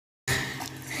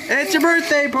It's your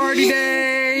birthday party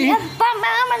day!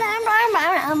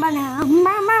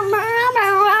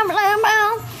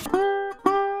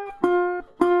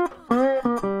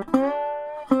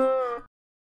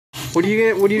 What are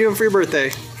you doing for your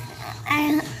birthday?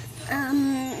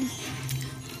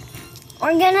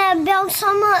 We're gonna build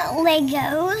some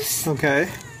Legos. Okay.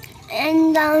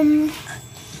 And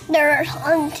they're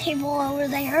on the table over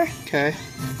there. Okay.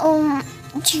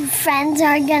 Two friends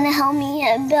are gonna help me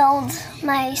build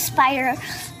my spider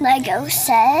Lego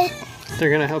set.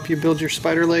 They're gonna help you build your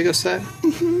spider Lego set?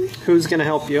 Mm-hmm. Who's gonna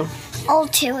help you? All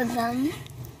two of them.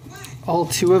 All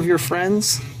two of your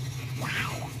friends?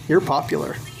 You're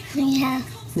popular. Yeah.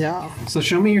 Yeah. So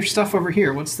show me your stuff over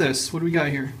here. What's this? What do we got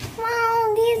here?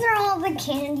 Well, these are all the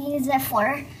candies that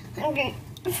for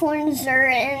dessert,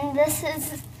 and this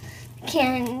is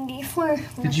candy for.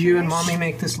 Did you and Mommy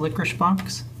make this licorice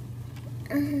box?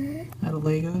 Out of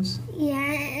Legos? Yeah,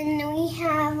 and we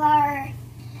have our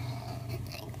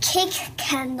cake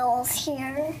candles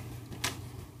here,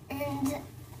 and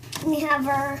we have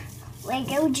our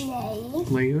Lego J.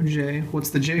 Lego J. What's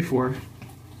the J for?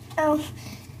 Oh,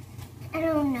 I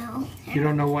don't know. You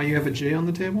don't know why you have a J on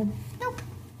the table? Nope.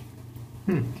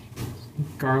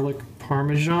 Garlic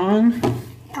parmesan.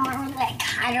 Garlic.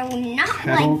 I do not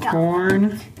Kettle like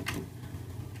corn.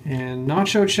 And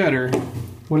nacho cheddar.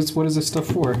 What is this stuff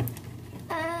for?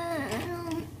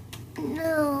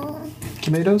 No.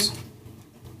 Tomatoes?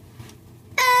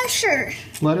 Sure.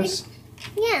 Lettuce?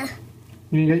 Yeah.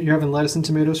 You're having lettuce and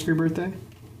tomatoes for your birthday?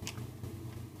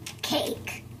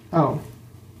 Cake. Oh.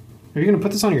 Are you gonna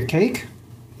put this on your cake?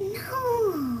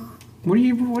 No.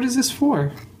 What is this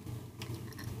for?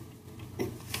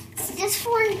 It's just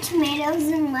for tomatoes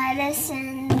and lettuce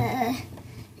and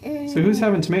So who's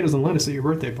having tomatoes and lettuce at your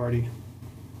birthday party?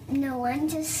 no one,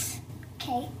 just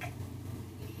cake.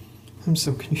 I'm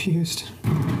so confused.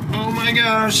 Oh my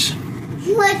gosh.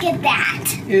 Look at that.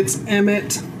 It's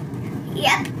Emmett.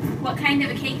 Yep. What kind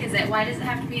of a cake is it? Why does it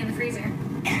have to be in the freezer?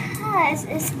 Because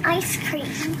it's ice cream.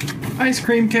 Ice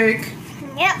cream cake.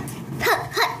 Yep.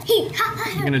 You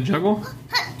gonna juggle?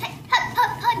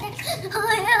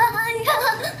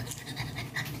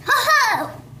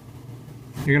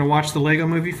 You're gonna watch the Lego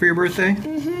movie for your birthday?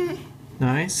 Mm-hmm.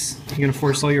 Nice. You gonna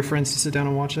force all your friends to sit down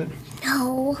and watch it?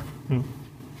 No. Oh.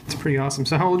 It's pretty awesome.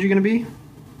 So how old are you gonna be?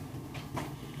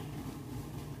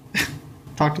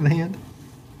 Talk to the hand.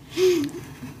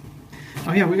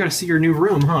 Oh yeah, we gotta see your new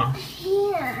room, huh?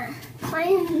 Yeah.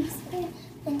 Mine's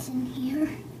in here.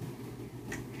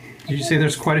 Did you say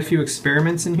there's quite a few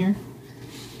experiments in here?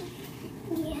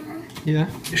 Yeah. Yeah.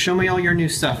 Show me all your new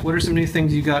stuff. What are some new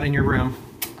things you got in your room?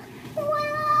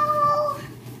 Well,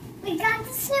 we got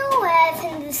this new web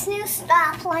and this new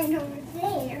stoplight over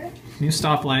there. New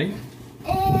stoplight.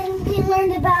 And we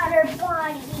learned about our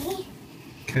body.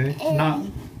 Okay.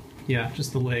 And,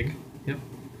 Just the leg. Yep.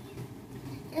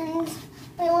 And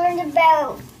we learned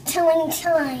about telling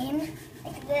time,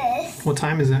 like this. What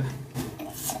time is it?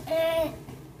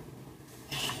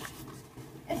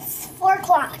 It's 4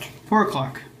 o'clock. 4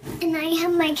 o'clock. And I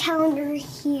have my calendar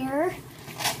here.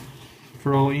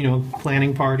 For all,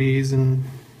 planning parties and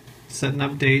setting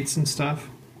up dates and stuff.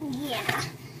 Yeah.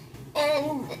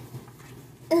 And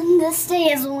this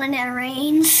day is when it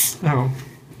rains. Oh.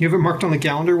 You have it marked on the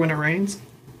calendar when it rains?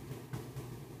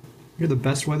 You're the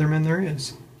best weatherman there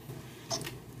is.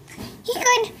 He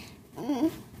could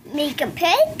make a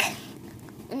pick.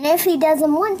 And if he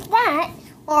doesn't want that,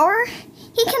 or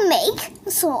he can make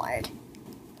a sword.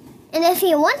 And if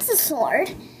he wants a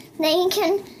sword, then he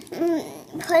can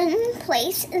put it in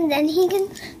place, and then he can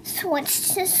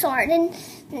switch to sword, and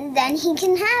then he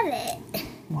can have it.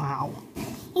 Wow.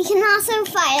 You can also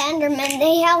fight Endermen.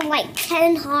 They have like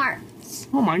 10 hearts.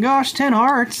 Oh my gosh, 10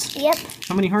 hearts. Yep.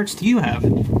 How many hearts do you have?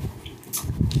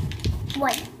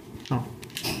 1. Oh.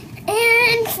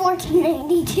 And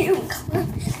 1492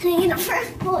 clean for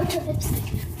 4 trips.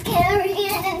 Carry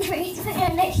and free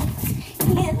Spanish.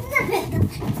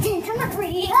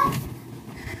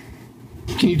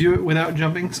 Can you do it without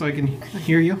jumping so I can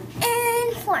hear you?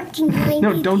 And 1492.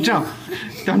 No, don't jump.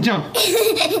 Don't jump.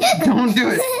 Don't do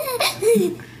it.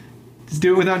 Just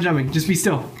do it without jumping. Just be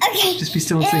still. Okay. Just be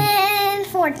still and sing. And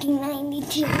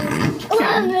 1492.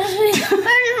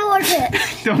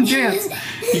 Don't dance.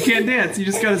 You can't dance. You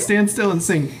just gotta stand still and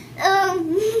sing.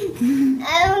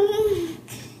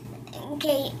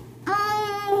 Okay.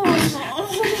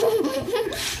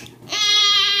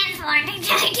 And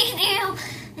 1492.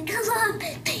 Come on.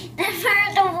 The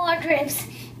further war trips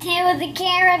to the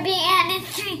Caribbean and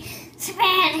 3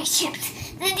 Spanish ships.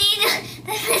 The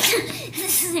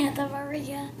Santa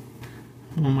Maria.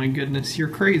 Oh my goodness, you're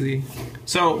crazy.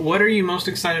 So, what are you most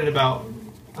excited about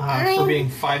for being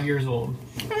 5 years old?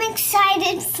 I'm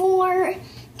excited for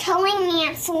telling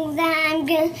Ansel that I'm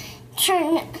going to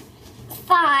turn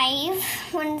 5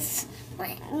 when it's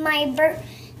my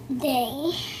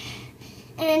birthday.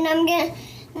 And I'm going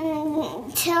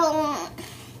to tell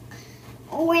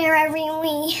wherever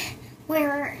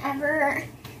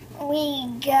we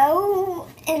go,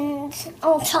 and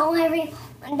I'll tell everyone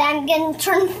that I'm going to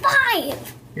turn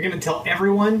 5. You're going to tell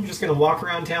everyone? You're just going to walk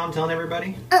around town telling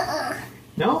everybody?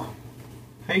 No?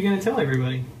 How are you going to tell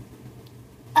everybody?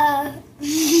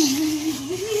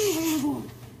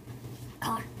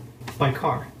 Car. By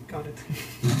car. Got it.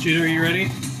 Judah, are you ready?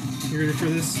 You ready for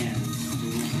this?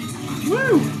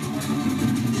 Woo!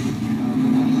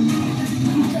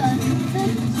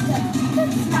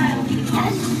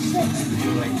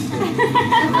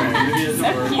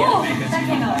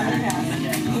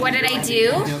 What did I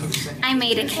do? I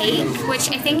made a cake, which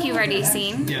I think you've already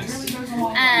seen. Yes.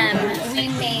 We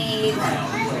made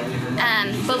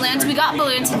balloons. We got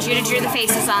balloons and Judah drew the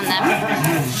faces on them.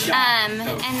 And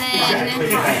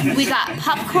then we got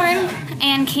popcorn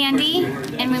and candy,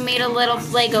 and we made a little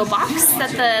Lego box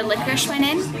that the licorice went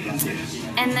in.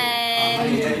 And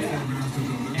then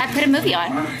I put a movie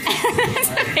on. That's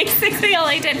basically all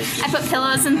I did. I put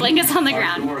pillows and blankets on the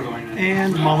ground.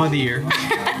 And Mama of the Year.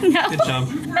 No. Good job.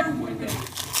 What is this?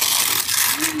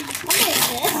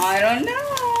 I don't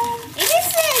know. It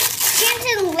is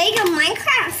a Lego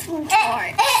Minecraft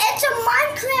torch. It's a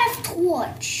Minecraft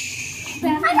torch. I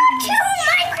got 2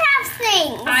 Minecraft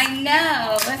things. I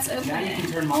know. Let's open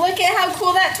it. Look at how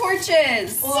cool that torch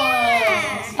is.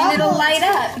 Yeah. And it'll light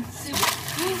up.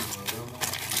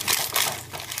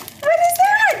 What is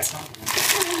that?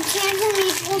 Candy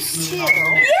equals 2. Yeah,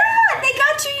 they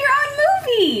got you your own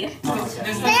movie.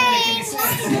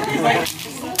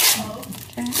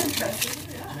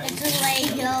 It's a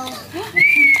Lego.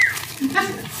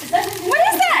 What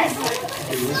is that?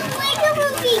 It's a Lego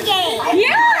movie game.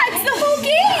 Yeah, it's the whole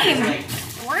game.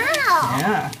 Wow.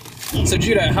 Yeah. So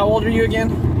Judah, how old are you again?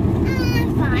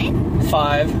 5.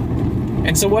 5.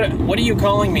 And so what are you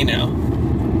calling me now?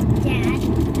 Dad.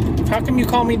 How come you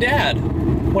call me Dad?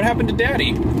 What happened to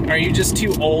Daddy? Are you just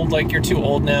too old? Like you're too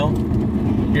old now?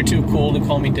 You're too cool to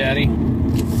call me Daddy?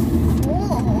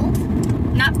 Cool.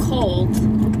 Not cold,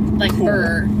 like Cool.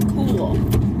 cool.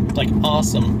 Like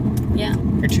awesome. Yeah.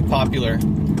 You're too popular.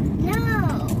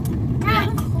 No.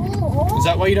 Not cool. Is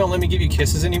that why you don't let me give you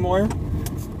kisses anymore?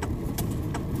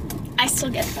 I still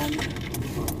get them.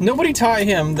 Nobody taught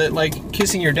him that like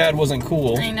kissing your dad wasn't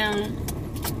cool. I know.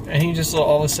 And he just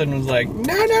all of a sudden was like,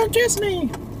 no, don't kiss me.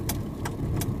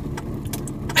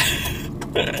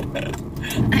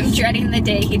 I'm dreading the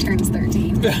day he turns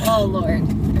 13. Oh, Lord.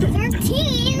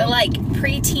 13? But like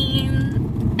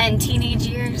preteen and teenage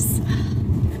years,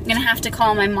 I'm gonna have to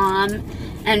call my mom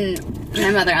and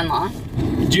my mother-in-law.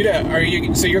 Judah, we're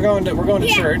going to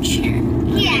church.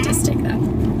 Yeah. Just stick that.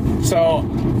 So,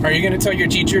 are you going to tell your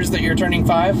teachers that you're turning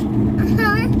 5?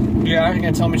 Uh-huh. Yeah, you're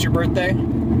going to tell them it's your birthday?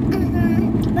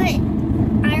 But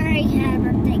I already had a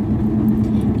birthday.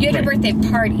 You had your Right. birthday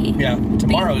party. Yeah,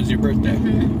 tomorrow is your birthday.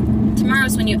 Mm-hmm.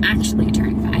 Tomorrow's when you actually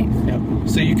turn 5. Yeah.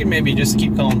 So you can maybe just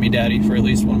keep calling me Daddy for at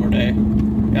least one more day.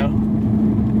 Yeah?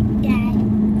 Dad.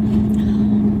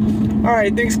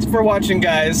 Alright, thanks for watching,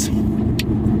 guys.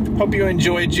 Hope you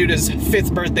enjoyed Judah's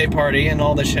 5th birthday party and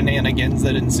all the shenanigans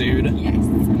that ensued. Yes.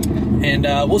 And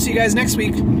we'll see you guys next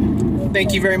week.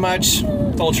 Thank you very much.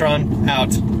 Fultron,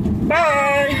 out.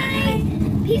 Bye!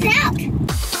 Peace out.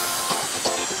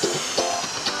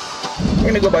 We're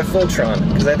gonna go by Fultron,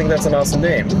 because I think that's an awesome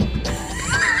name.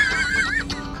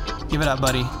 Give it up,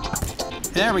 buddy.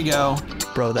 There we go.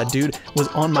 Bro, that dude was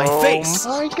on my face.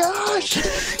 Oh my gosh!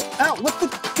 Ow, what the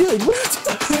dude?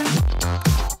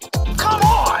 Come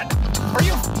on! Are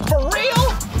you for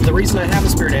real? The reason I have a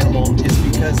spirit animal is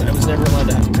because I was never allowed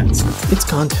to have pets. It's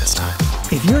contest time.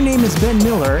 If your name is Ben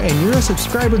Miller and you're a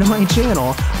subscriber to my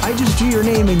channel, I just drew your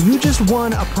name and you just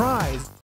won a prize.